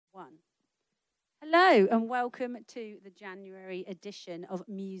one. Hello and welcome to the January edition of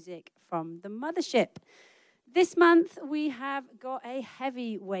Music from the Mothership. This month we have got a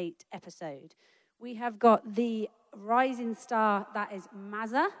heavyweight episode. We have got the rising star that is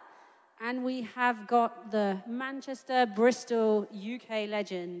Mazza, and we have got the Manchester, Bristol, UK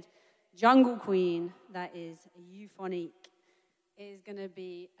legend, Jungle Queen, that is Euphonique. It is going to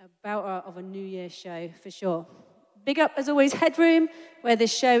be a belter of a New Year's show for sure. Big up, as always, Headroom, where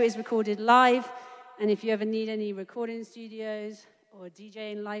this show is recorded live. And if you ever need any recording studios or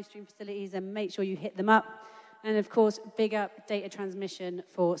DJing live stream facilities, then make sure you hit them up. And of course, big up Data Transmission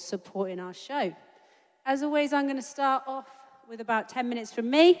for supporting our show. As always, I'm going to start off with about 10 minutes from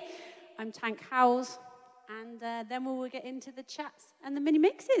me. I'm Tank Howells, and then we will get into the chats and the mini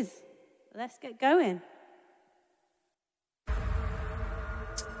mixes. Let's get going.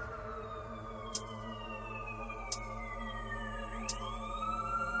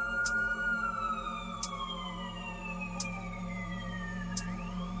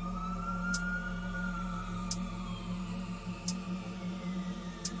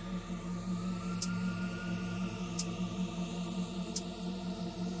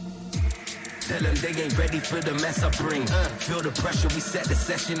 Tell them they ain't ready for the mess I bring. Feel the pressure, we set the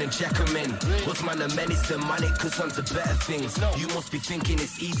session and check them in. What's man, the menace, the money, cause on to better things. You must be thinking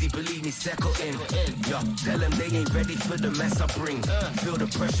it's easy, believe me, settle in. Yo, tell them they ain't ready for the mess I bring. Feel the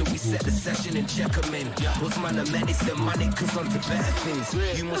pressure, we set the session and check them in. What's man, the menace, the money, cause on to better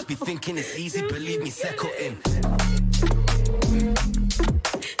things. You must be thinking it's easy, believe me, settle in.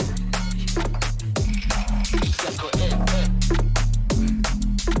 Settle in.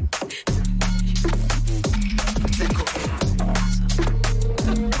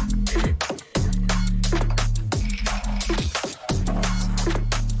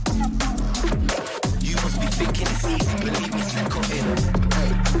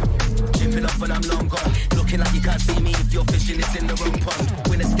 When I'm long gone, looking like you can't see me if you're fishing, it's in the wrong pond.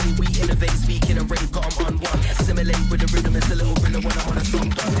 When I stay, we innovate, speaking and rave, got 'em on one. Assimilate with the rhythm, it's a little thriller when I'm on a song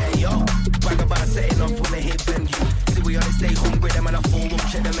done. Hey yo, brag about setting off when I hit venue. See we on it, stay hungry, them and I fall, won't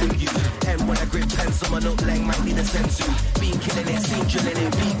check the menu. And when I grip pencil, my look lang might need a sensu. Been killing it, seen drilling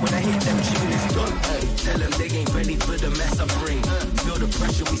it, beat when I hit them tune, it's done. Hey, tell them they ain't ready for the mess I bring. Feel the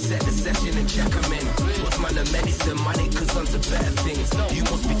pressure, we set the session and check 'em in. What's man, the menace, the money, cause on to better things. You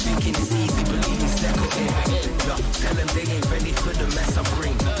must be thinking it's easy, believe me, settle in. Yo, tell them they ain't ready for the mess I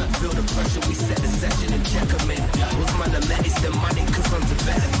bring. Feel the pressure, we set the session and check 'em in. What's man, the menace, the money, cause on to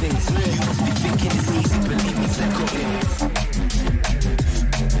better things. You must be thinking it's easy, believe me, settle in.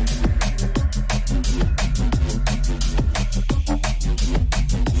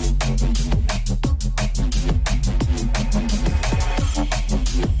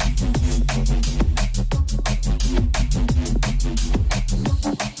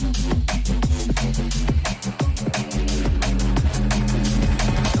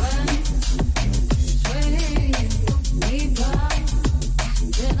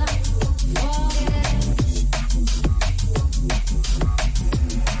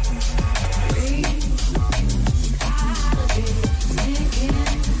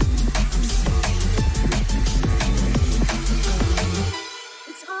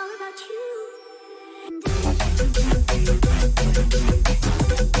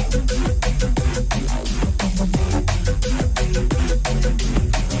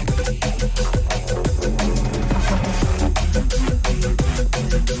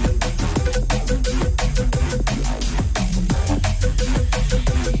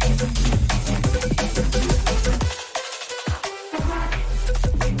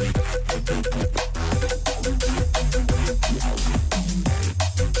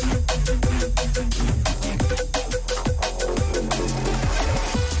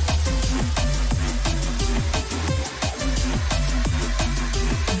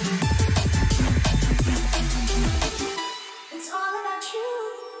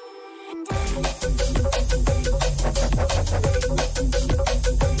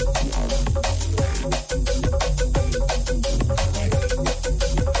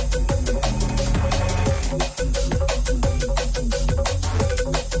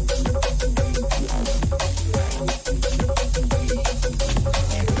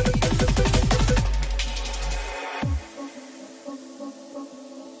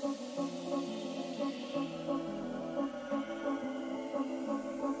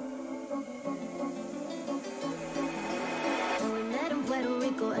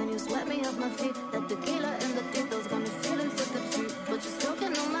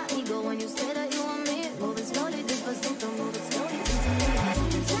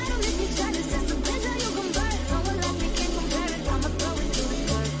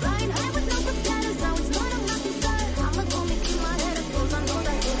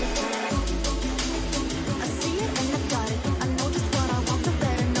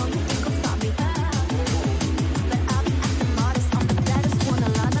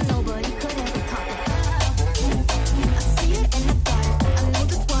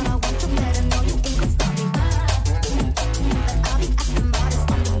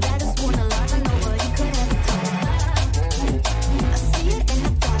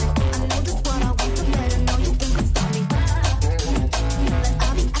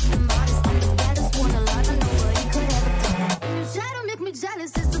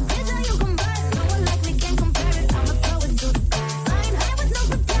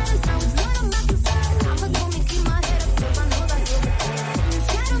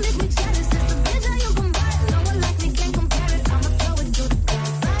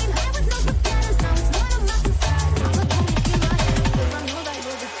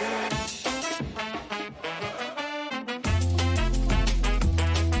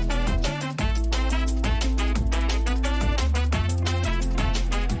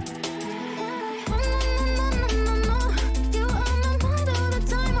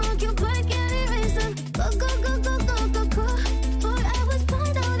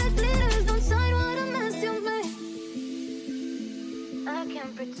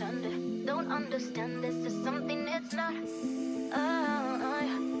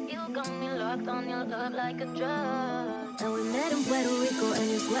 on your love like a drug. And we met in Puerto Rico and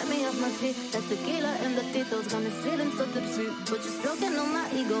you swept me off my feet. That tequila and the titos got me feeling so tipsy. But you're stroking on my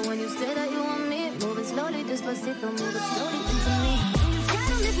ego when you say that you want me. Moving slowly, despacito, moving slowly into me. You try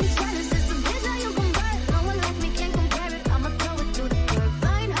to make me jealous, it's a bitch how you convert. No one like me can't compare it, I'ma throw it to the curb.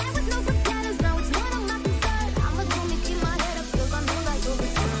 Fine, I was no forgetters, now it's none of my concern. I'ma do me, keep my head up, cause I know that you'll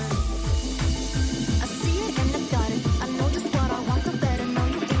return. I see it and I got it, I know just what I want, so better know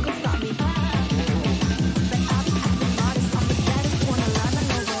you ain't gon' stop me. But I'll be acting modest, I'm the baddest one alive, I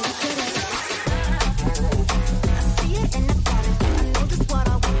know that you could I see it and I got it, I know just what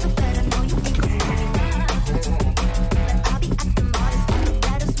I want, so better know you ain't gon' stop me. But I'll be acting modest,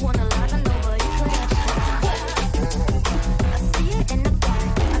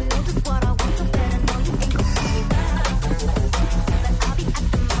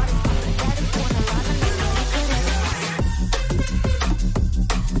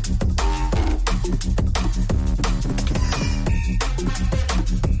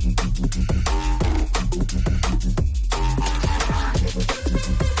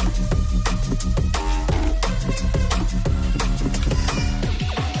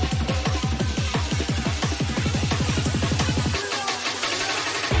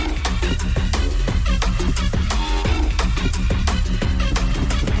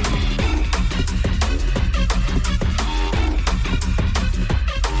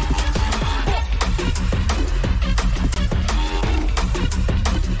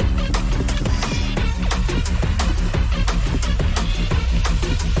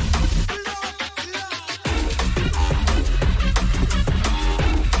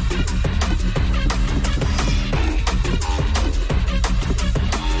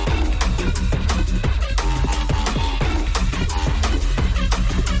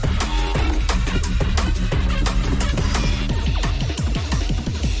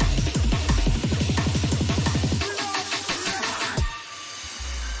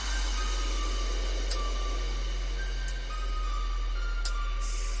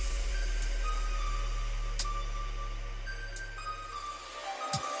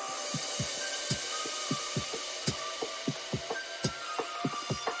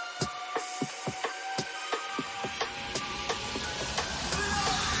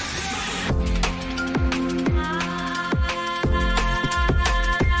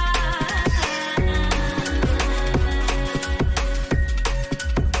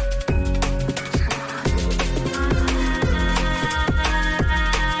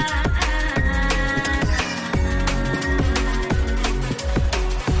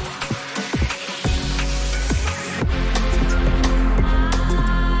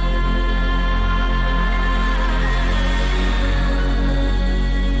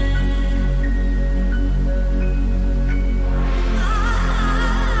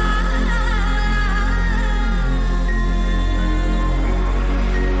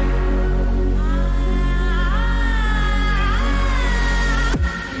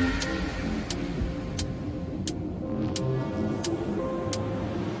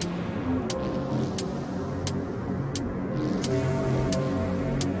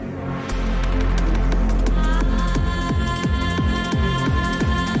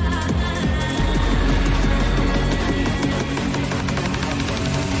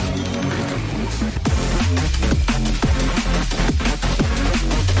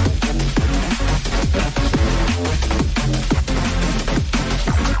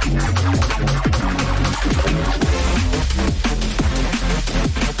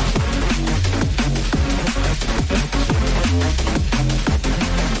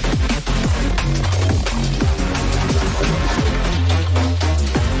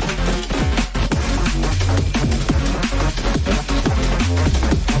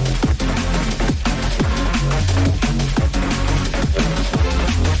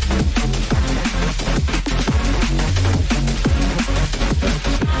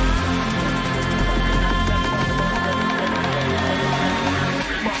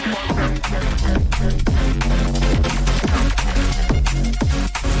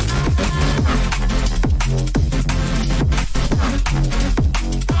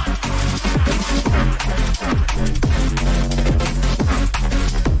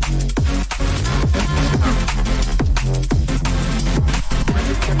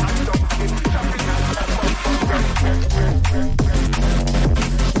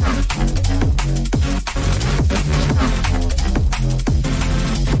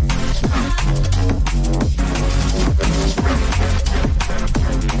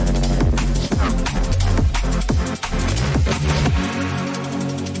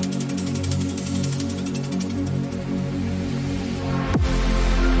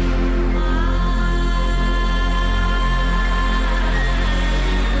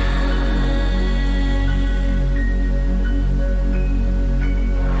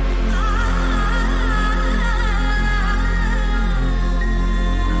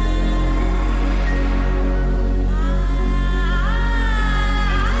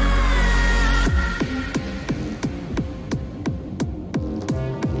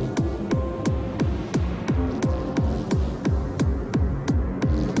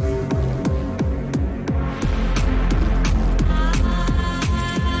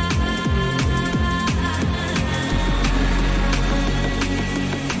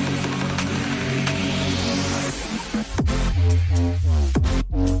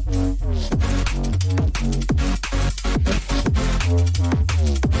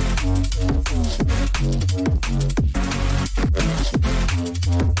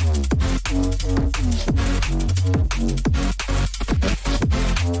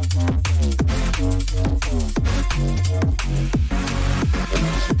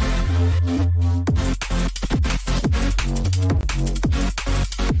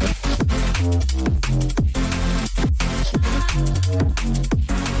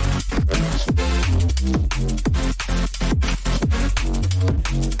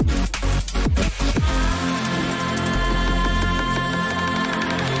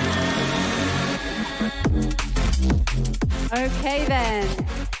 Okay then.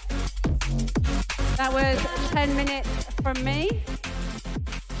 That was 10 minutes from me.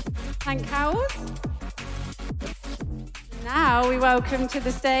 Thank Cowles. Now we welcome to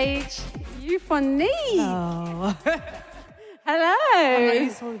the stage Euphony. Oh. Hello. I'm not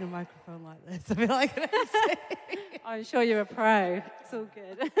used to holding a microphone like this. I feel like I'm sure you're a pro. It's all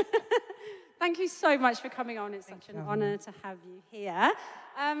good. Thank you so much for coming on. It's such an honour to have you here.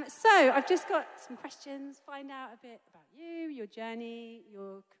 So I've just got some questions. Find out a bit about you, your journey,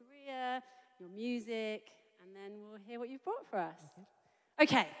 your career, your music, and then we'll hear what you've brought for us.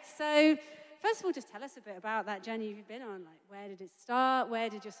 Okay, so first of all, just tell us a bit about that journey you've been on. Like, where did it start? Where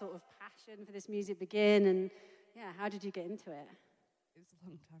did your sort of passion for this music begin? And yeah, how did you get into it? It was a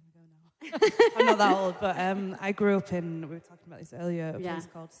long time ago now. I'm not that old, but I grew up in, we were talking about this earlier, a place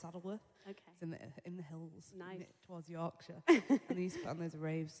called Saddleworth. Okay. It's in the hills, Nice. towards Yorkshire. And they used to put on loads of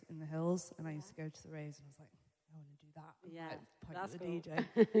raves in the hills, and I used to go to the raves, and I was like, I want to do that. Yeah, That's cool.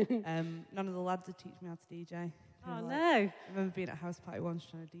 DJ. None of the lads would teach me how to DJ. Oh, Like, no. I remember being at a house party once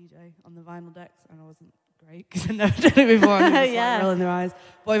trying to DJ on the vinyl decks, and I wasn't great because I'd never done it before, and they were Yeah. like rolling their eyes.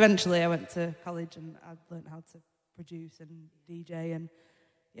 But eventually I went to college and I learned how to produce and DJ, and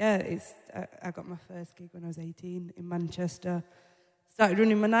yeah, I got my first gig when I was 18 in Manchester. Started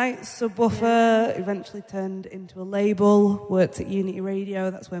running my nights, subwoofer, eventually turned into a label, worked at Unity Radio,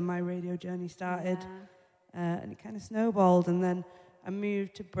 that's where my radio journey started. And it kind of snowballed, and then I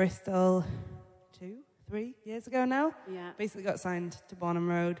moved to Bristol 2-3 years ago now. Yeah. Basically got signed to Barnum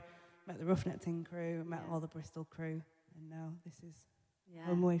Road, met the Roughneck Ting crew, met all the Bristol crew, and now this is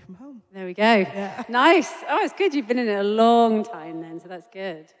home away from home. There we go. Yeah. Nice. Oh, it's good. You've been in it a long time then, so that's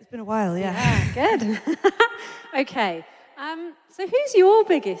good. It's been a while, yeah. Good. Okay. So who's your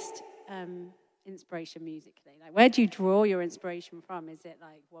biggest inspiration musically? Like, where do you draw your inspiration from? Is it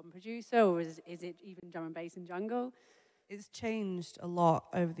like one producer, or is it even drum and bass and jungle? It's changed a lot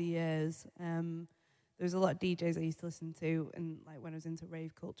over the years. There's a lot of DJs I used to listen to, and like when I was into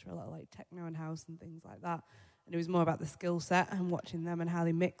rave culture, a lot of like techno and house and things like that. And it was more about the skill set and watching them and how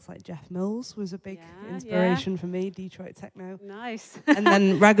they mix. Like Jeff Mills was a big inspiration for me, Detroit techno. Nice. And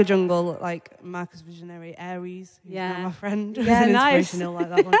then Ragga Jungle, like Marcus Visionary, Aries, who's now my friend, was an inspiration. He'll like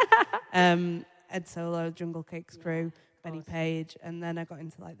that one. Ed Solo, Jungle Cakes crew, Benny Page, and then I got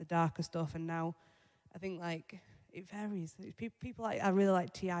into like the darker stuff, and now I think like it varies. People like, I really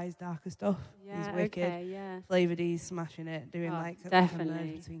like T.I.'s darker stuff. Yeah, He's wicked. okay, yeah. Flavor D's smashing it, doing like a definitely.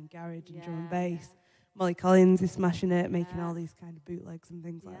 merge between garage and drum and bass. Molly Collins is smashing it, making all these kind of bootlegs and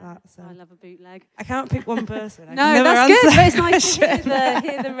things like that. So I love a bootleg. I can't pick one person. I No, can never that's answer good. But it's nice to that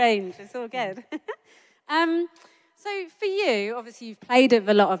hear the range. It's all good. So for you, obviously you've played at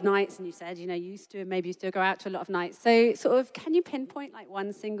a lot of nights, and you said, you used to go out to a lot of nights. So sort of, can you pinpoint like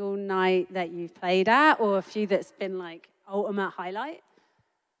one single night that you've played at, or a few that's been like ultimate highlight?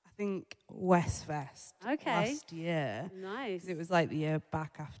 I think Westfest last year. Nice. It was like the year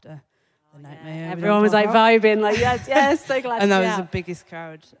back after the Nightmare. Everyone was like vibing, like yes, so glad. And to that be was out. the biggest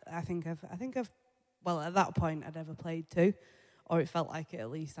crowd I think I've well, at that point I'd ever played to, or it felt like it at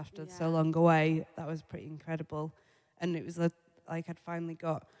least after so long away. That was pretty incredible. And it was like I'd finally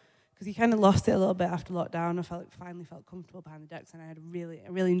got, because you kind of lost it a little bit after lockdown. I finally felt comfortable behind the decks, and I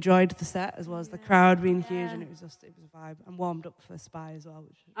really enjoyed the set as well as the crowd being huge, and it was a vibe. And warmed up for Spy as well,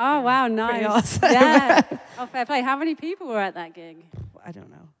 which was wow, nice. pretty awesome. Yeah. Oh, fair play. How many people were at that gig? I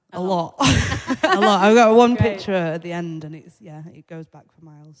don't know. A lot. A lot. I've got one Great. picture at the end, and it goes back for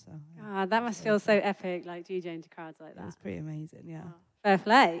miles. So yeah. That must feel so epic, like DJing to crowds like that. It was pretty amazing, yeah. Oh, fair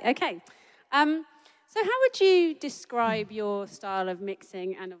play. Okay. So how would you describe your style of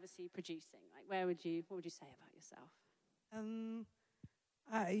mixing and obviously producing? Like, what would you say about yourself?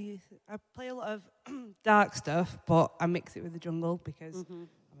 I play a lot of dark stuff, but I mix it with the jungle because I'm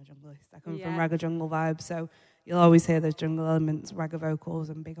a junglist. I come from ragga jungle vibes, so you'll always hear those jungle elements, ragga vocals,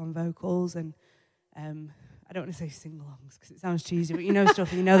 and big on vocals. And I don't want to say sing-alongs because it sounds cheesy, but you know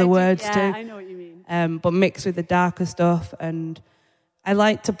stuff, you know the words too. Yeah, I know what you mean. But mixed with the darker stuff, and I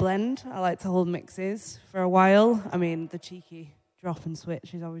like to blend. I like to hold mixes for a while. I mean, the cheeky drop and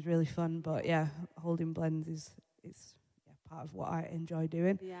switch is always really fun, but yeah, holding blends is part of what I enjoy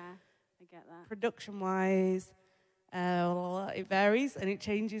doing. Yeah, I get that. Production-wise, it varies and it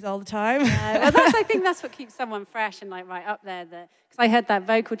changes all the time. Well, I think that's what keeps someone fresh and like right up there. Because I heard that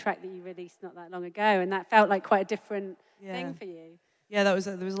vocal track that you released not that long ago, and that felt like quite a different thing for you. Yeah, there was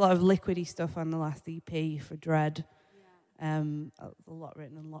a lot of liquidy stuff on the last EP for Dread. A lot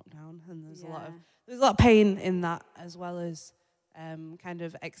written in lockdown, and there's a lot of pain in that, as well as kind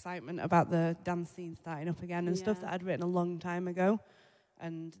of excitement about the dance scene starting up again and stuff that I'd written a long time ago.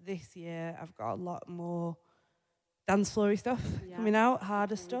 And this year I've got a lot more dance floory stuff Yeah. coming out,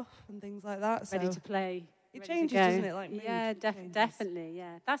 harder stuff and things like that. Ready So to play. it ready to changes, go. doesn't it? Like mood Yeah, changes. definitely.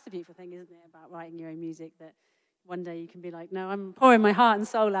 Yeah, that's the beautiful thing, isn't it, about writing your own music? That one day you can be like, no, I'm pouring my heart and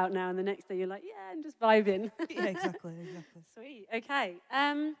soul out now, and the next day you're like, yeah, I'm just vibing. Yeah, exactly. Sweet. Okay.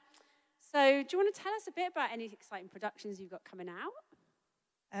 So, do you want to tell us a bit about any exciting productions you've got coming out?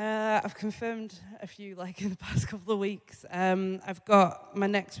 I've confirmed a few like in the past couple of weeks. I've got my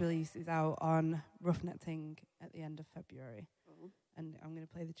next release is out on Roughneck Ting at the end of February, and I'm going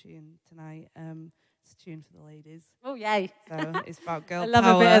to play the tune tonight. It's a tune for the ladies, Oh, yay! so it's about girl I love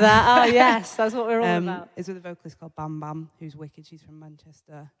power. a bit of that. Oh, yes, that's what we're all about. It's with a vocalist called Bam Bam, who's wicked. She's from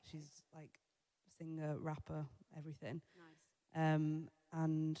Manchester. She's like singer, rapper, everything. Nice.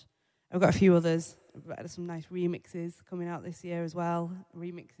 And I've got a few others. I've got some nice remixes coming out this year as well.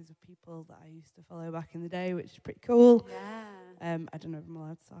 Remixes of people that I used to follow back in the day, which is pretty cool. Yeah. I don't know if I'm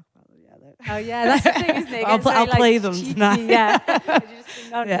allowed to talk about them yet, though. Oh, yeah, that's the thing, isn't it? I'll play them cheeky, tonight. Yeah. You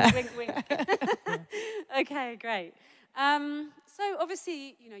just nod, Yeah. wink, wink. Okay, great. So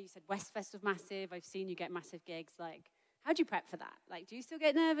obviously, you said Westfest was massive. I've seen you get massive gigs. Like, how do you prep for that? Like, do you still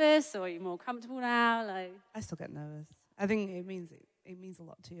get nervous, or are you more comfortable now? Like, I still get nervous. I think it means a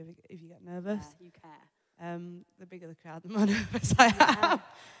lot to you if you get nervous. yeah, you care. The bigger the crowd, the more nervous I am.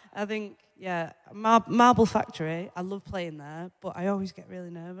 I think, Marble Factory, I love playing there, but I always get really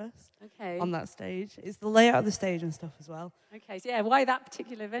nervous Okay. on that stage. It's the layout of the stage and stuff as well. Okay. So yeah, why that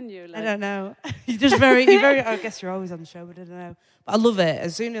particular venue? I don't know. you're very. I guess you're always on the show, but I don't know. But I love it.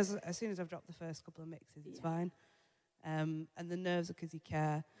 As soon as I've dropped the first couple of mixes, it's fine. And the nerves are because you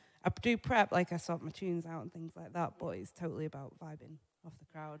care. I do prep, like I sort my tunes out and things like that, but it's totally about vibing off the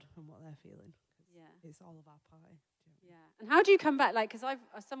crowd and what they're feeling. Yeah. It's all of our pie. Yeah. And how do you come back? Like, because I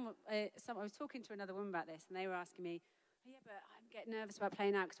was talking to another woman about this, and they were asking me, oh, yeah, but I'm getting nervous about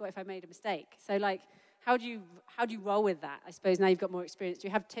playing out because what if I made a mistake? So, like, how do you roll with that? I suppose now you've got more experience. Do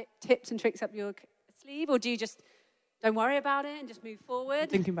you have tips and tricks up your sleeve, or do you just don't worry about it and just move forward?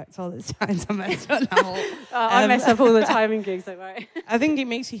 Thinking back to all the times I messed up now. I mess up all the time in gigs, don't worry. I think it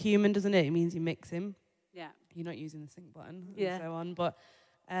makes you human, doesn't it? It means you mix him. Yeah. You're not using the sync button Yeah. and so on. But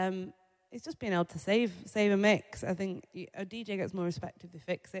it's just being able to save a mix. I think a DJ gets more respect if they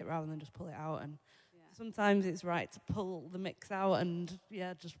fix it rather than just pull it out. And sometimes it's right to pull the mix out and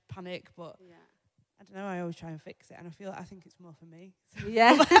just panic. But I don't know. I always try and fix it, and I think it's more for me. So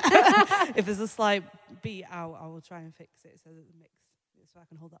Yeah. if there's a slight beat out, I will try and fix it so that the mix, so I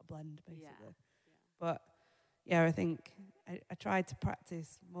can hold that blend basically. But I think I try to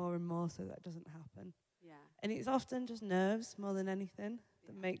practice more and more so that doesn't happen. Yeah. And it's often just nerves more than anything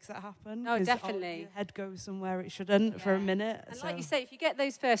that makes that happen. Oh, 'cause definitely. Your head goes somewhere it shouldn't for a minute. And so. like you say, if you get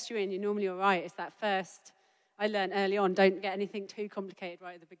those first two in, you're normally all right. It's that first, I learned early on, don't get anything too complicated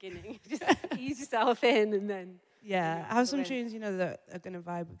right at the beginning. Just ease yourself in and then... Yeah, I have some tunes, that are going to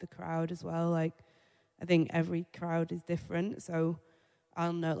vibe with the crowd as well. Like, I think every crowd is different. So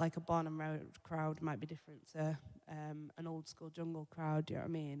I'll know, like, a Barnum Road crowd might be different to an old school jungle crowd, do you know what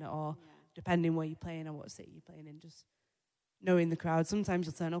I mean? Or depending where you're playing or what city you're playing in, just knowing the crowd. Sometimes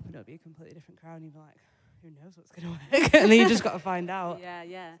you'll turn up and it'll be a completely different crowd and you'll be like, who knows what's going to work? And then you just got to find out.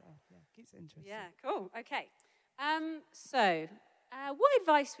 Yeah. So, keeps it interesting. Yeah, cool. Okay. So, what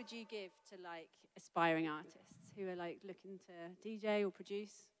advice would you give to, like, aspiring artists who are, like, looking to DJ or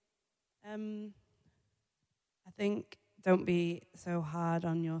produce? I think don't be so hard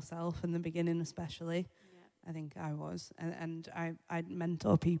on yourself in the beginning, especially. Yeah. I think I was, and I'd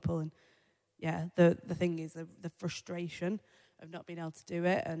mentor people, and the thing is the frustration of not being able to do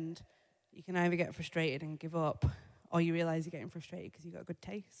it, and you can either get frustrated and give up, or you realise you're getting frustrated because you've got good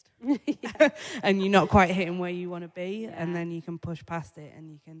taste, and you're not quite hitting where you want to be, and then you can push past it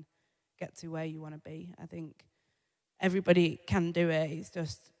and you can get to where you want to be. I think everybody can do it.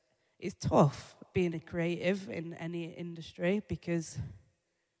 It's tough being a creative in any industry because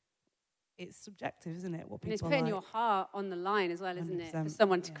it's subjective, isn't it? What people and it's putting like. your heart on the line as well, isn't it? For 100%,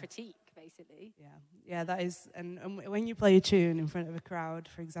 someone to critique, basically. Yeah, that is. And when you play a tune in front of a crowd,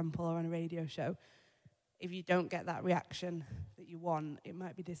 for example, or on a radio show, if you don't get that reaction that you want, it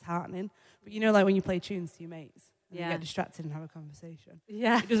might be disheartening. But like when you play tunes to your mates, and you get distracted and have a conversation.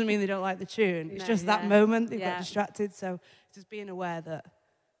 Yeah. It doesn't mean they don't like the tune. It's just that moment they've got distracted. So just being aware that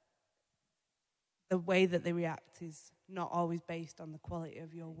the way that they react is not always based on the quality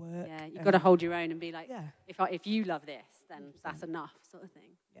of your work. Yeah, you've got to hold your own and be like, yeah. if you love this, then that's enough, sort of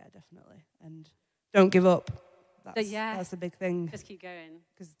thing. Yeah, definitely. And don't give up. So, That's the big thing. Just keep going.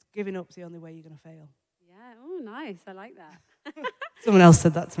 Because giving up's the only way you're going to fail. Yeah, oh, nice. I like that. Someone else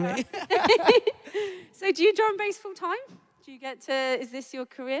said that to me. So do you drum bass full time? Do you get to, is this your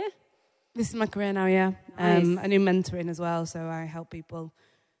career? This is my career now, yeah. Nice. I do mentoring as well, so I help people,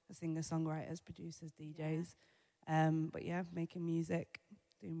 singers, songwriters, producers, DJs. But yeah, making music,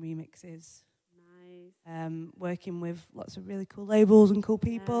 doing remixes, working with lots of really cool labels and cool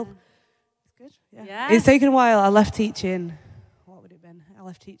people. It's good, yeah. It's taken a while. I left teaching, what would it have been? I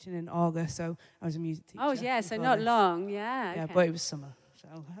left teaching in August, so I was a music teacher. Oh, yeah, so not long, yeah. Yeah, okay. but it was summer,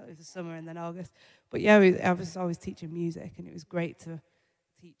 so it was summer and then August. But yeah, I was always teaching music, and it was great to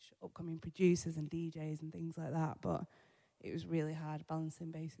teach upcoming producers and DJs and things like that, but it was really hard balancing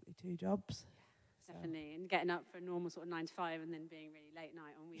basically 2 jobs. Definitely, and getting up for a normal sort of 9 to 5 and then being really late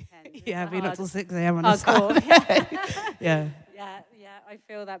night on weekends. Yeah, being up till 6 a.m. on a Saturday. Yeah. Yeah, I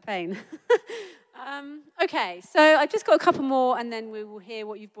feel that pain. Okay, so I've just got a couple more and then we will hear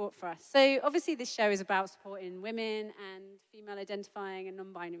what you've brought for us. So obviously this show is about supporting women and female identifying and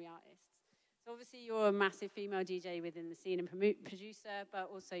non-binary artists. So obviously you're a massive female DJ within the scene and producer, but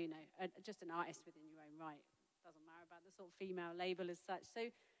also, you know, just an artist within your own right. Doesn't matter about the sort of female label as such. So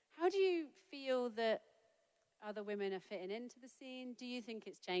how do you feel that other women are fitting into the scene? Do you think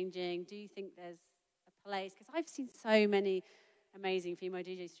it's changing? Do you think there's a place? Because I've seen so many amazing female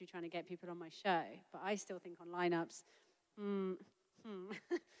DJs through trying to get people on my show, but I still think on lineups,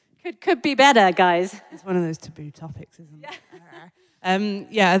 could be better, guys. It's one of those taboo topics, isn't it?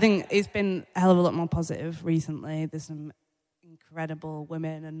 Yeah, I think it's been a hell of a lot more positive recently. There's some incredible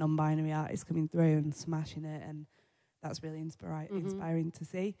women and non-binary artists coming through and smashing it, and that's really inspiring to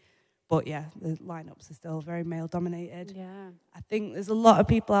see. But yeah, the lineups are still very male-dominated. Yeah. I think there's a lot of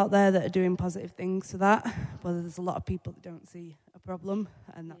people out there that are doing positive things to that, but there's a lot of people that don't see a problem,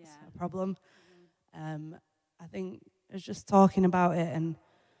 and that's a problem. I think it's just talking about it and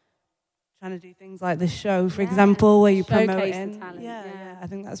trying to do things like this show, for example, where you promote it. Yeah, I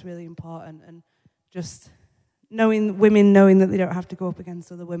think that's really important, and just knowing that they don't have to go up against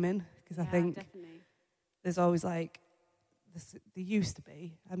other women, because I think there's always like, there used to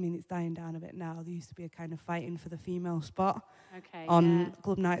be, I mean, it's dying down a bit now, there used to be a kind of fighting for the female spot on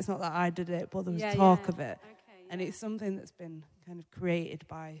club night. It's not that I did it, but there was talk of it. And it's something that's been kind of created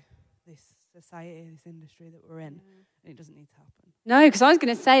by this society, this industry that we're in, and it doesn't need to happen. No, because I was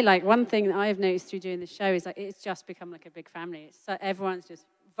going to say, like, one thing that I've noticed through doing the show is, like, it's just become like a big family. It's so, everyone's just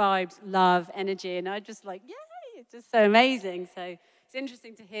vibes, love, energy, and I just like, yay, it's just so amazing. So it's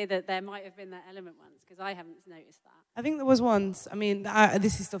interesting to hear that there might have been that element once, because I haven't noticed that. I think there was once. I mean,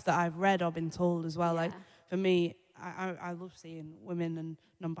 this is stuff that I've read or been told as well. Like, for me, I love seeing women and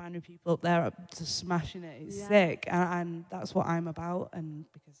non-binary people up there just smashing it. It's sick, and that's what I'm about, and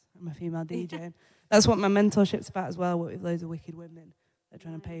because I'm a female DJ. That's what my mentorship's about as well, with loads of wicked women that are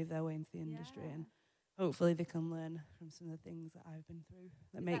trying to pave their way into the industry, and hopefully they can learn from some of the things that I've been through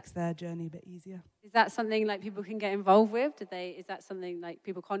that makes their journey a bit easier. Is that something like people can get involved with? Is that something like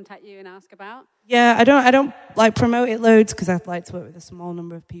people contact you and ask about? Yeah, I don't like promote it loads, because I'd like to work with a small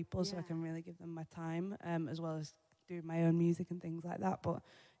number of people so I can really give them my time, as well as do my own music and things like that. But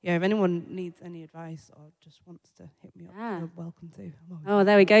yeah, if anyone needs any advice or just wants to hit me up, you're welcome to. Oh,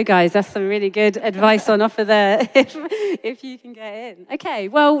 there we go, guys. That's some really good advice on offer there, if you can get in. Okay,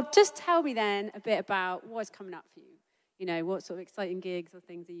 well, just tell me then a bit about what's coming up for you. You know, what sort of exciting gigs or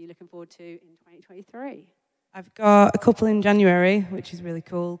things are you looking forward to in 2023? I've got a couple in January, which is really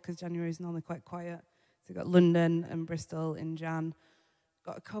cool, because January is normally quite quiet. So I've got London and Bristol in Jan.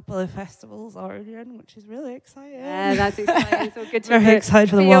 Got a couple of festivals already in, which is really exciting. Yeah, that's exciting. It's all good to Very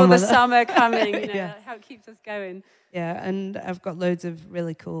excited for the feel warm the weather. summer coming, you know, how it keeps us going. Yeah, and I've got loads of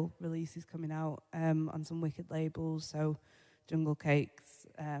really cool releases coming out on some wicked labels. So Jungle Cakes,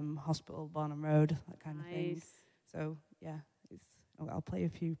 Hospital, Barnum Road, that kind of thing. So yeah, I'll play a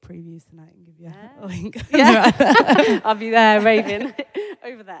few previews tonight and give you a link. Yeah, I'll be there raving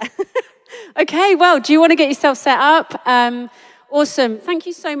over there. Okay, well, do you want to get yourself set up? Awesome. Thank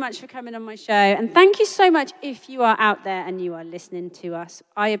you so much for coming on my show. And thank you so much if you are out there and you are listening to us.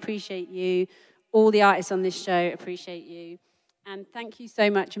 I appreciate you. All the artists on this show appreciate you. And thank you so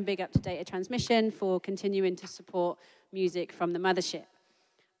much, and big up to Data Transmission for continuing to support music from the mothership.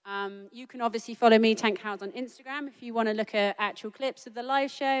 You can obviously follow me, Tank House, on Instagram if you want to look at actual clips of the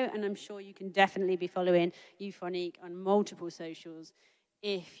live show. And I'm sure you can definitely be following Euphonique on multiple socials.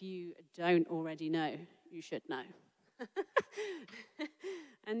 If you don't already know, you should know.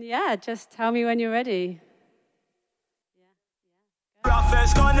 And yeah, just tell me when you're ready.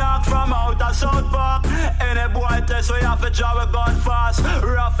 Roughest connect from outer South Park. Any boy test we have to draw a gun fast.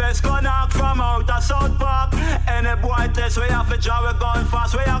 Roughest connect from outer South Park. Any boy test we have to draw a gun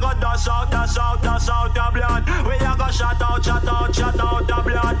fast. We are gonna dust out the blood. We are gonna shut out the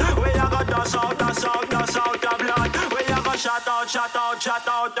blood. We are gonna dust out the blood. We are gonna shut out shut out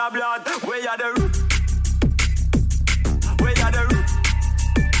the blood. We are the root. We are the root.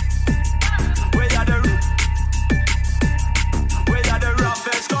 We are the root. We are the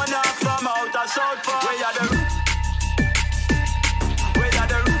roughest gunner from outer South Park. We are the root. We are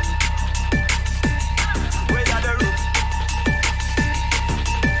the root. We are the root.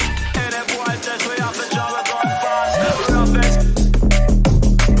 Any boy test we have to draw a gun fast. Roughest.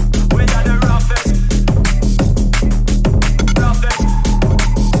 We are the roughest. Roughest.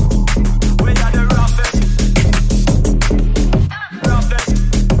 We are the roughest. Roughest.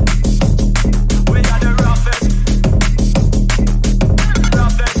 We are the roughest.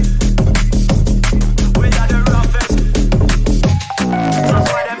 Roughest. We are the roughest. That's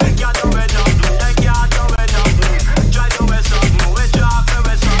why they make you do it nothing. They can't do it nothing. Try to do something. We drop it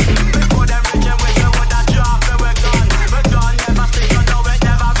with something. Before them reach and we say what that drop it we gone. We gone never stick on no it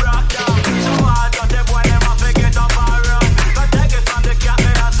never broke down. So hard that the boy never forget up our run. But take it from the cat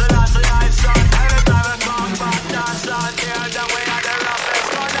me hustle as a nice son. Every time we come back dance out here, then we are the roughest.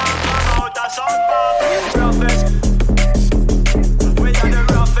 Go down from out the South Park. Roughest. We are the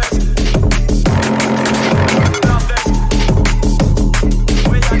roughest. Roughest.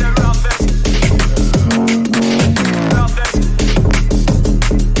 We are the roughest. Roughest. We are the roughest. Roughest.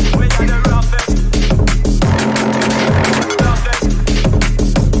 We are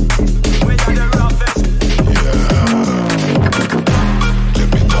the roughest. Let me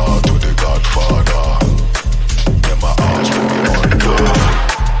talk to the Godfather.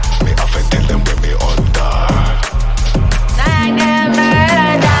 Them my arms when me under. Me have to tell them when me under.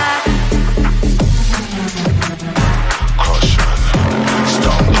 Crusher,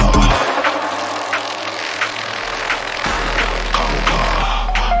 stomper, conquer,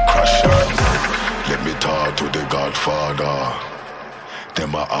 crusher. Let me talk to the Godfather. Them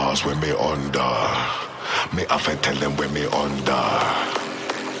my arms when me under. Me have to tell them when me under.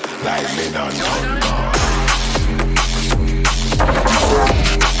 Lightning and thunder.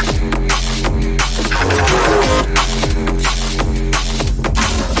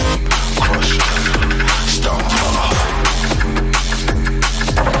 Crusher, stomper.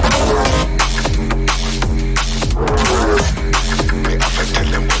 Me have to tell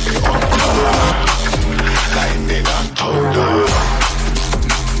them when me under. Lightning and thunder.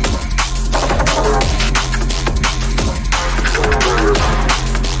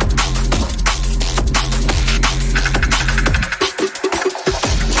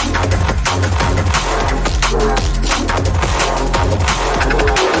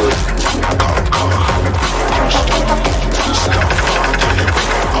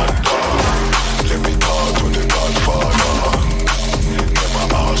 Let me talk to the Godfather. Them my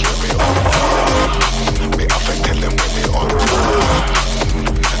arms when me under. Me have to tell them when me under.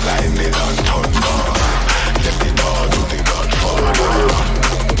 Lightning and thunder. Let me talk to the Godfather.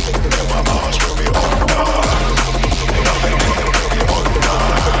 Them my arms when me under. Me have to tell them when me under.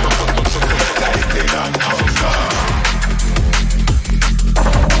 Lightning and thunder.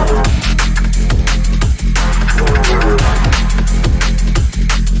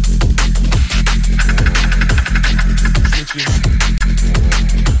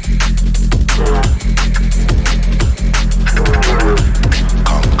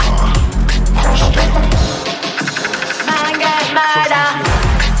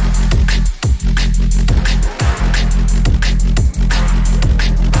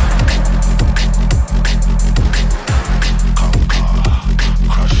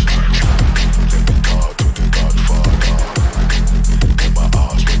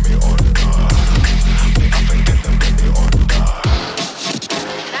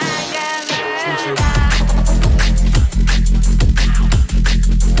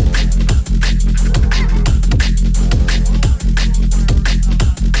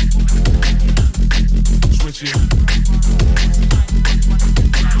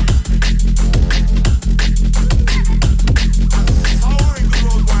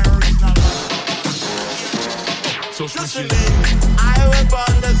 Listen me, I will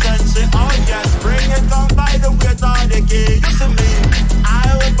burn the sense. Oh yes, bring it down by the weight of the key. Listen me, I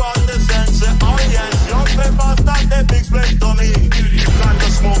will burn the sense. Oh yes, your paper start the big split to me. Got the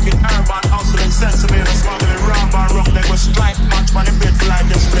smoking urban hustling sense. Me the smuggling rum and rock. They will strike match when the bit like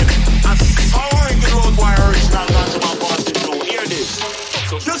the split. And so wicked road wire original guns my boss to hear this.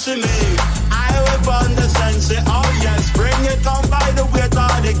 Listen me, I will burn the sense. Oh yes, bring it down by the weight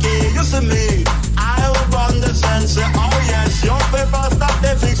of the key. Listen me, I will burn the sense. Oh yes, your paper start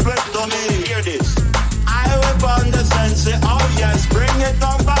the big split to me. Hear this. I will burn the sense. Oh yes, bring it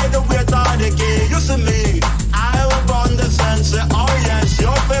down by the weight of the key. You see me. I will burn the sense. Oh yes,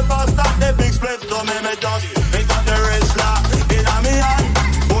 your paper start the big split to me. Me just, me got the wrestler in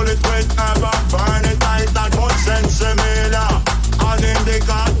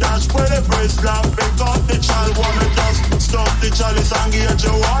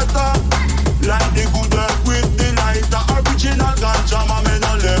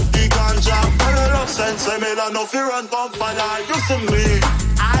no fear and come fire. You see me,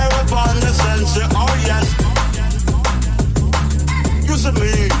 I rap on the sense, oh yes. You see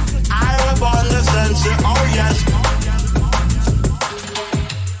me, I rap on the sense, oh yes.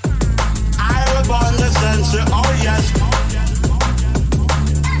 I rap on the sense, oh yes.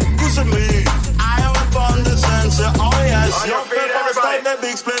 You see me, I rap on the sense, oh yes. You feel everybody, the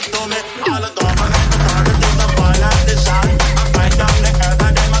big split to me. All the government, the target is the fire at the sun. I fight down the earth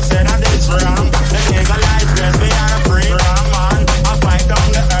and them I said that it's wrong. They legalize this, we are a free wrong man. I fight down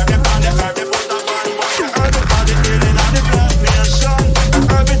the earth, they found the earth, they put the man. The earth is for the healing of the black nation. The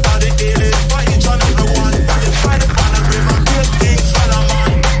earth is for the healing for each and every one. They fight upon the river, great King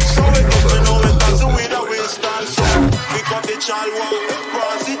Solomon. So we get to know it, that's the way that we stand. So pick up the child walk,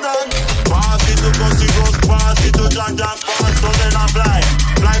 pass it on. Pass it to Pussy Rose, pass it to John John, pass so then I fly.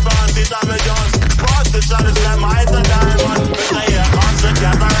 Fly pass it and me just pass the child, it's them eyes and diamond. We say here, concert,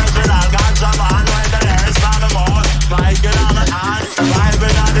 yeah, original, ganja man. Right there, it's not a more. Mic it on the hand,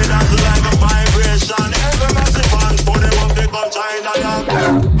 vibing on it, that's like a vibration. Every massive fan, put them up, they come China,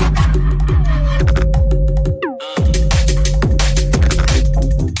 yeah.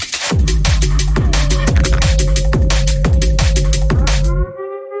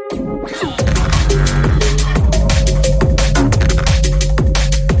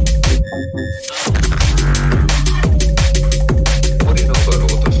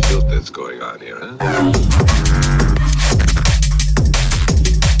 Going on here, huh?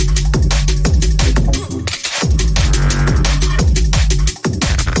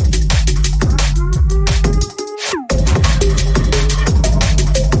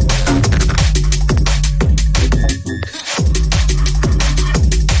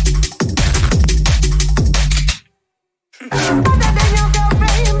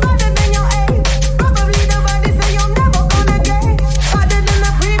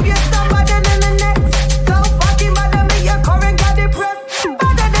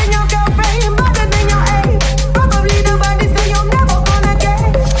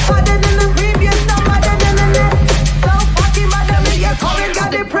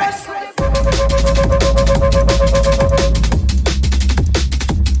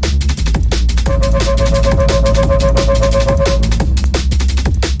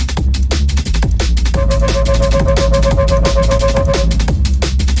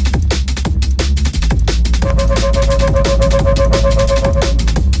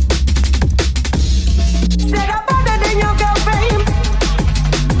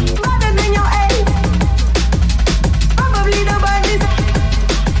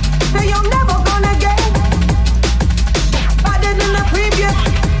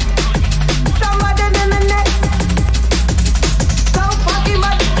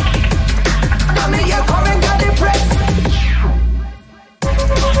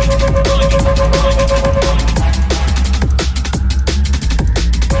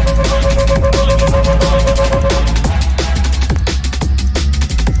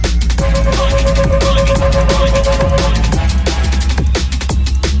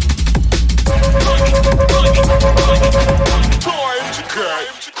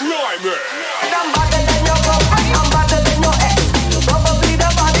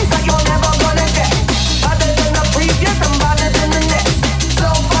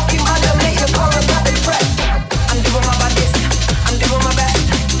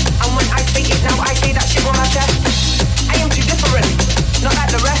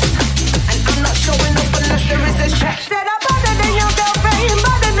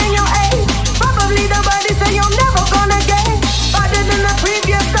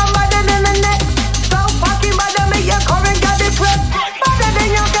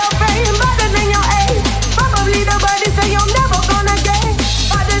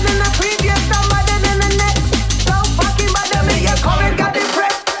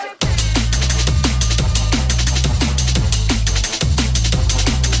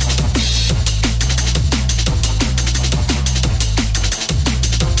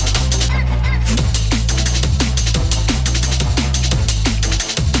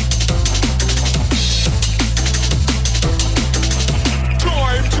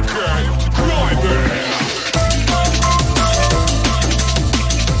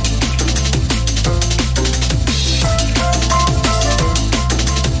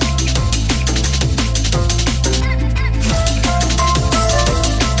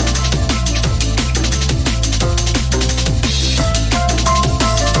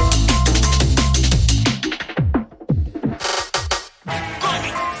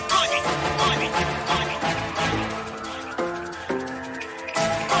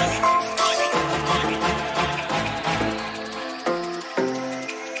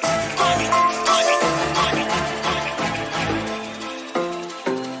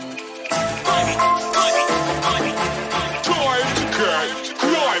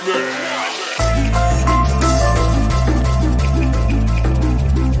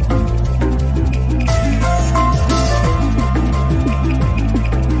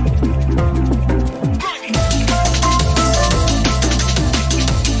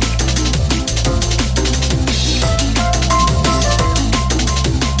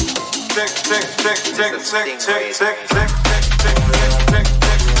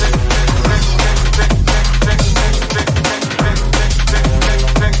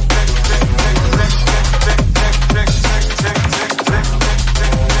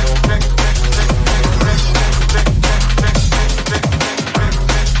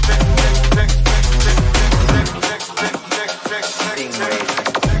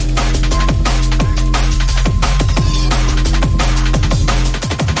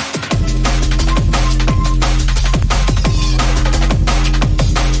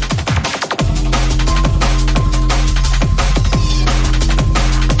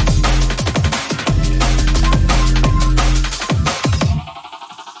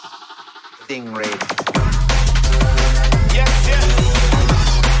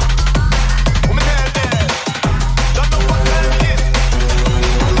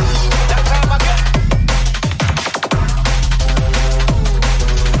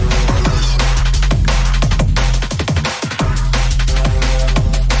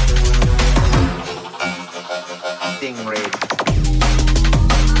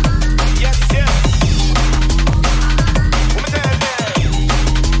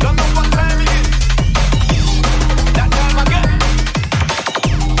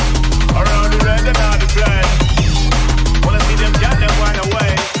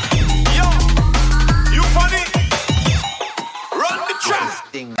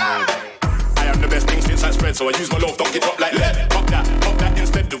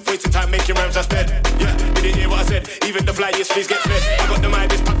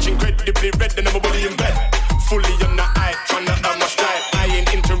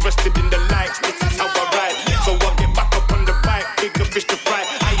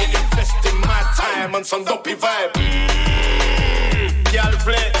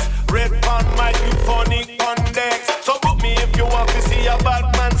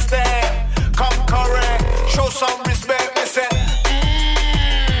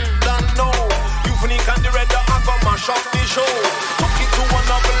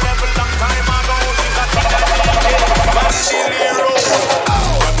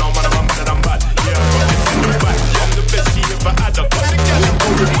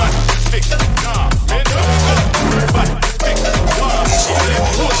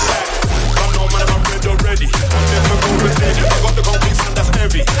 Ready. I got the complete sound that's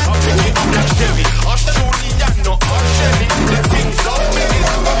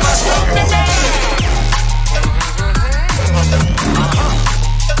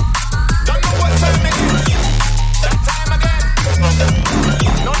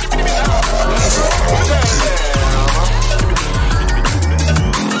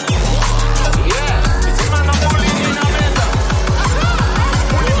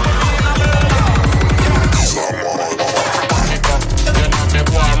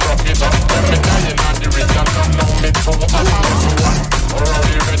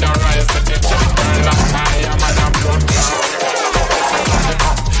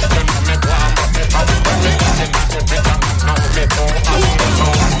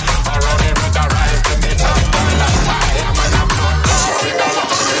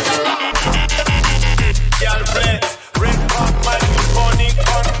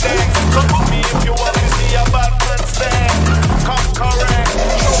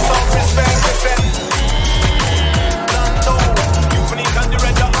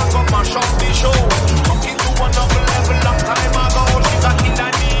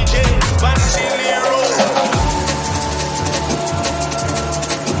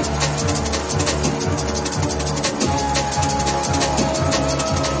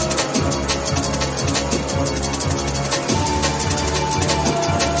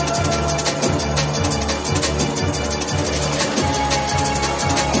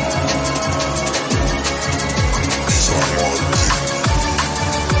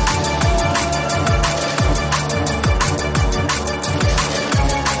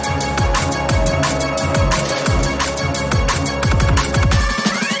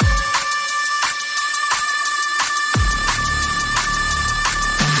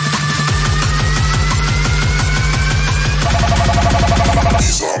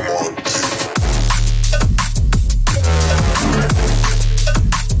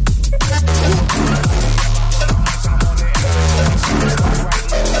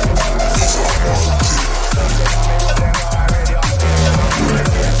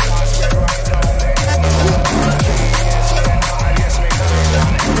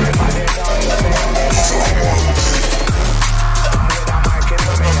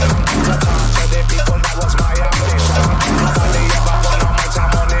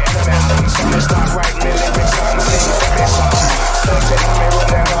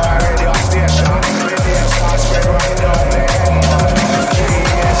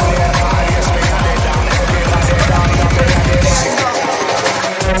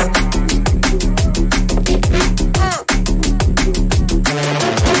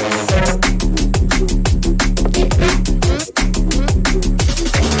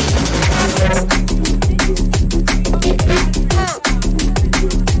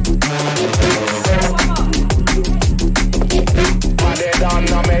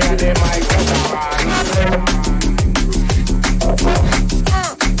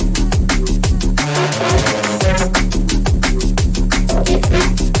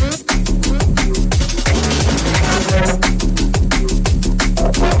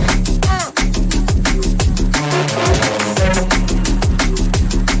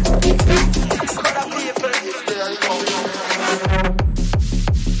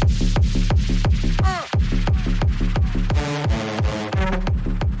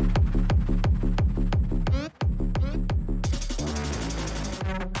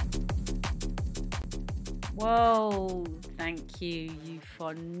Whoa, thank you,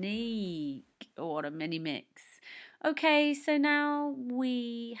 Euphonique. What a mini mix. Okay, so now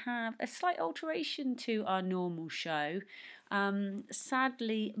we have a slight alteration to our normal show.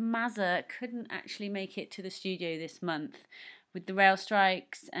 Sadly, Mazza couldn't actually make it to the studio this month. With the rail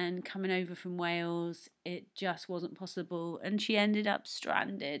strikes and coming over from Wales, it just wasn't possible, and she ended up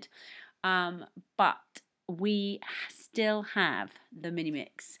stranded. But we still have the mini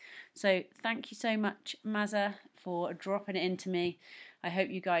mix. So thank you so much, Mazza, for dropping it into me. I hope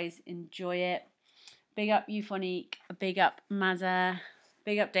you guys enjoy it. Big up Euphonique, big up Mazza,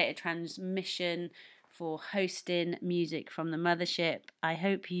 big up Data Transmission for hosting music from the mothership. I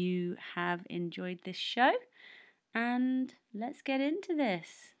hope you have enjoyed this show, and let's get into this.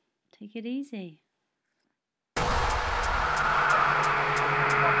 Take it easy.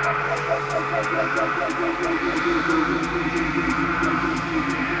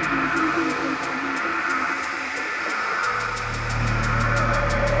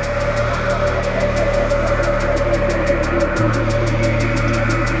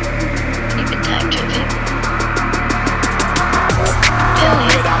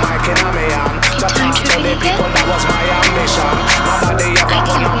 People, that was my ambition. Nobody ever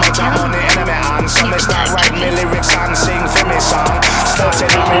put no much money in my hand. So me start write me lyrics and sing for me song.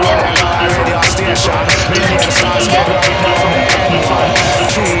 Started on me rolling on a radio station. Million stars me right down the N1.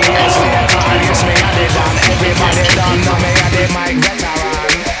 3 years later, yes me had it done. Everybody done know me had the mic veteran.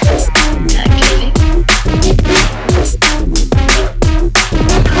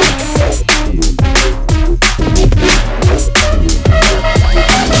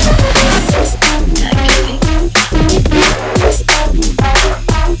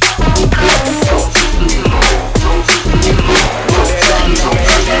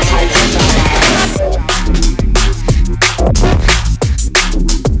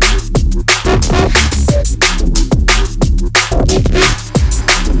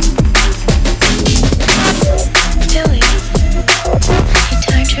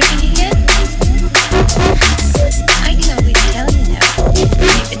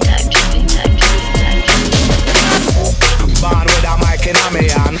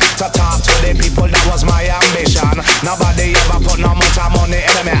 Nobody ever put no much money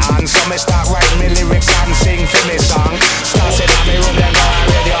in my hand. So me start write me lyrics and sing for me song. Started on me room, then go on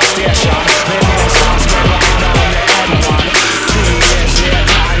radio station. Million songs me right down the N1. 3 years later,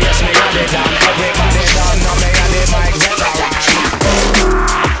 yes me got it done. Everybody done know me and the mic veteran.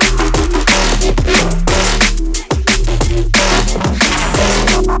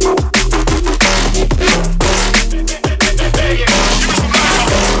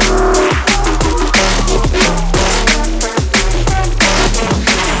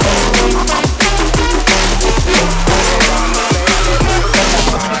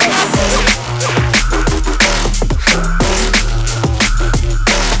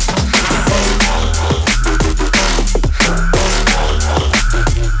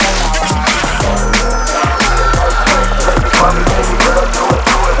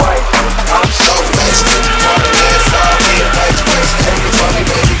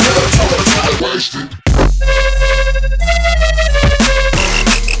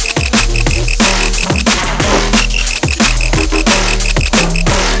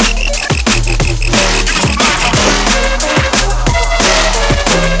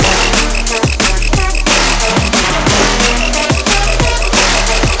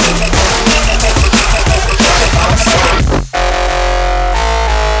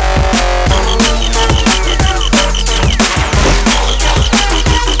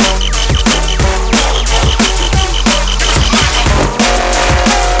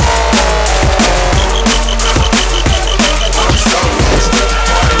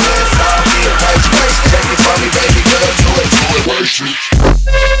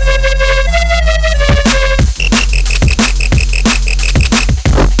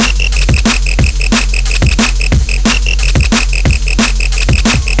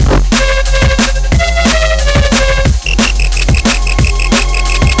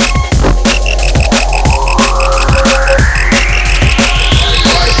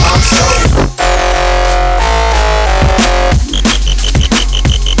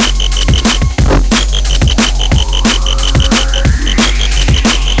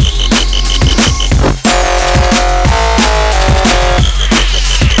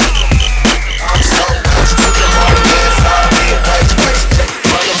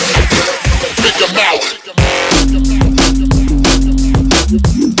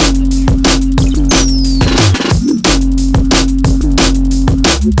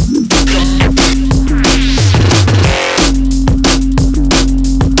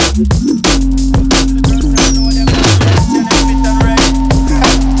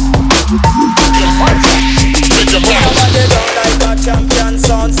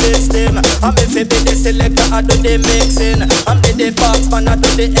 selector, I do the mixing. I'm the box man, I do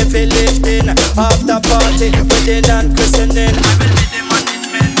the heavy lifting. After party, wedding and christening, I will be the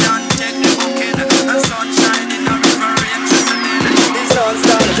management and take the booking. The sun shining, a river rain drizzling. The sun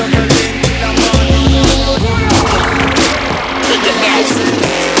start juggling till the morning.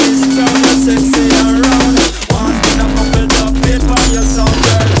 This brown, you're sexy and round. Once when I coupled up paper, you're so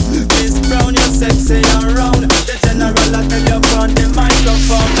girl. Miss Brown, you're sexy and round. The general, I tell you on the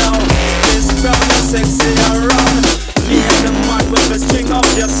microphone now. Miss Brown, you're sexy and round. Me and the man with the string up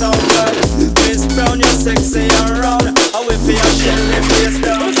your sound, girl. Miss Brown, you're sexy and round. I will be a shelly face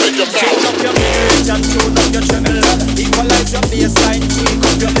down. Tune up your mid-range and tune up your treble. Equalize your bassline, tune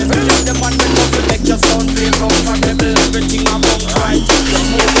up your level. Let the man with up to make your sound feel comfortable. Everything about right,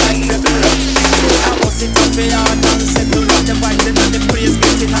 smooth like pebble. I was it up for hard and settle. The vibes in the praise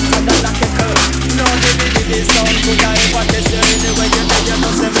getting hotter than a kettle. No, the sound good, I ever test you. Anyway, you know you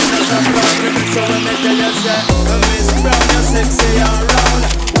know seven as a problem. So when me tell you say, Miss Brown, you're sexy and round.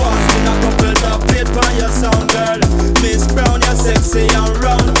 Once in a couple of plate for your sound, girl. Miss Brown, you're sexy and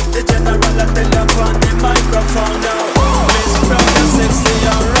round. The general I tell you on the microphone now. Miss Brown, you're sexy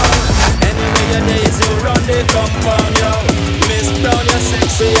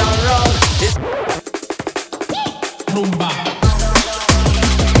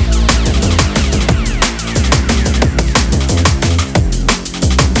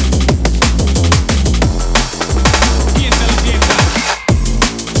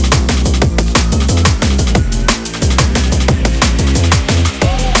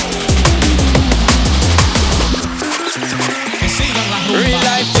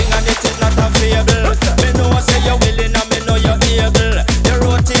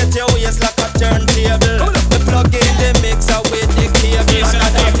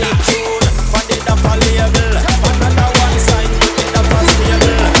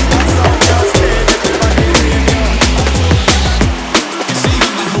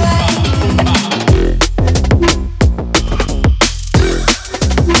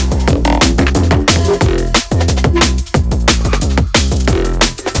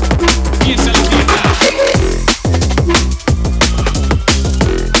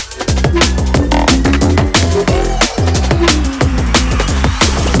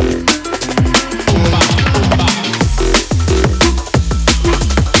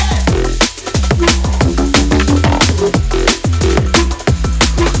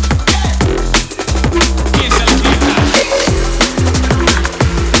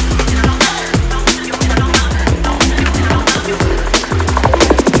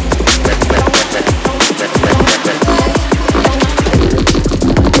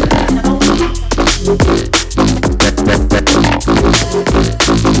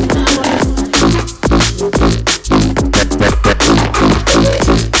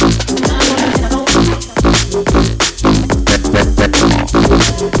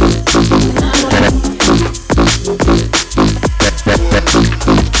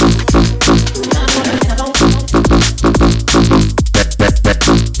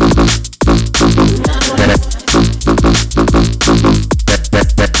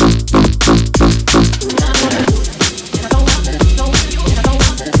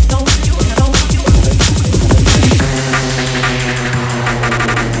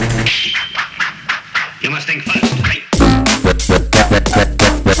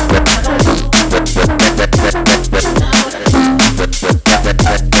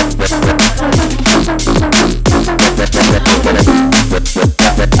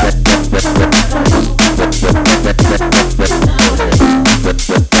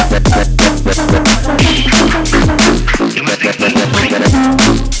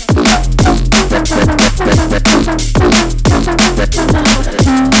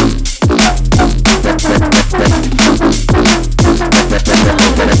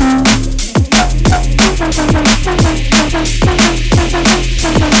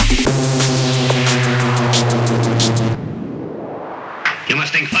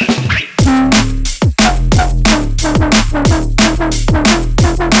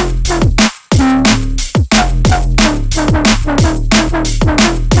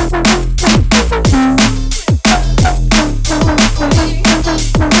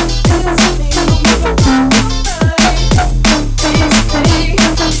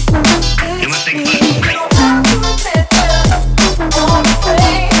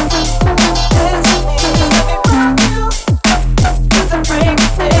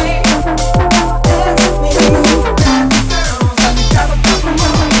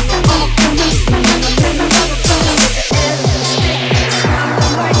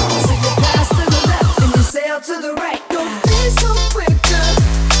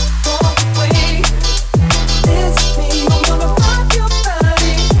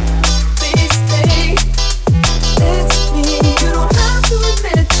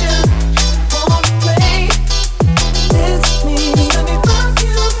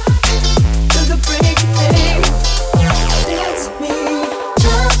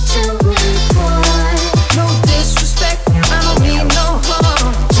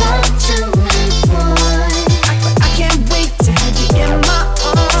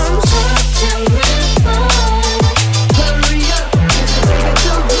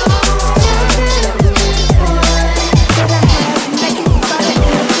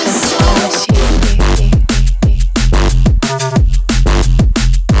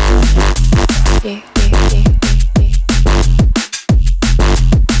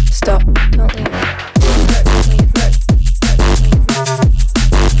Stop, don't leave.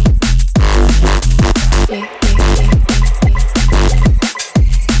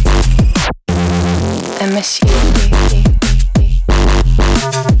 I miss you.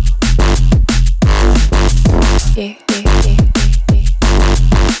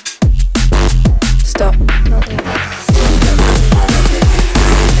 Stop, don't leave.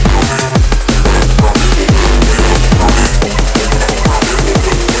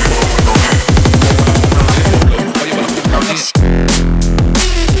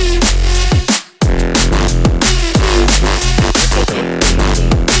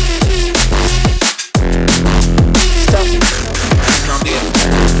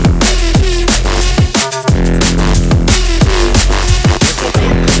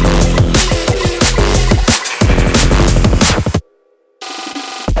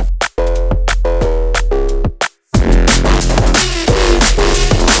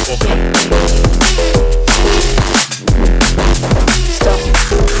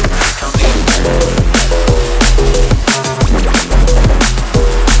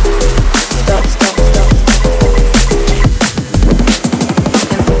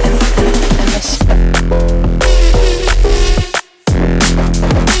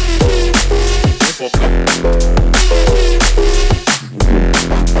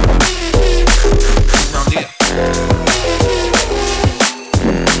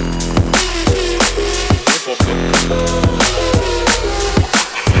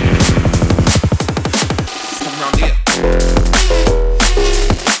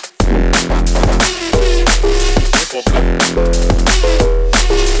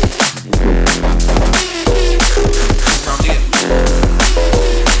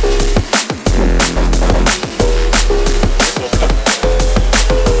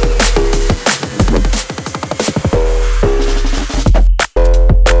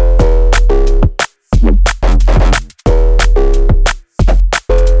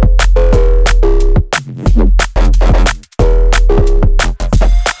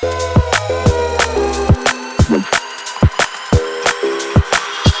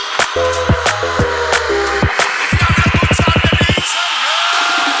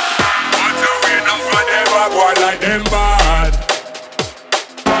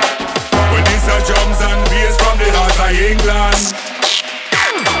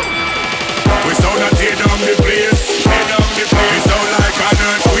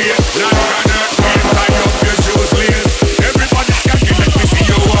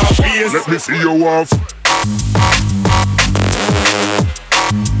 Let me see you off.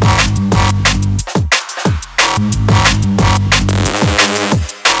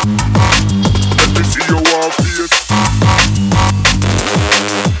 Let me see you off, yes.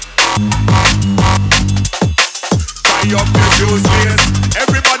 Tie up your shoes, yes.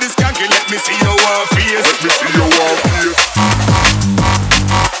 Everybody's skanking. Let me see you off, yes. Let me see you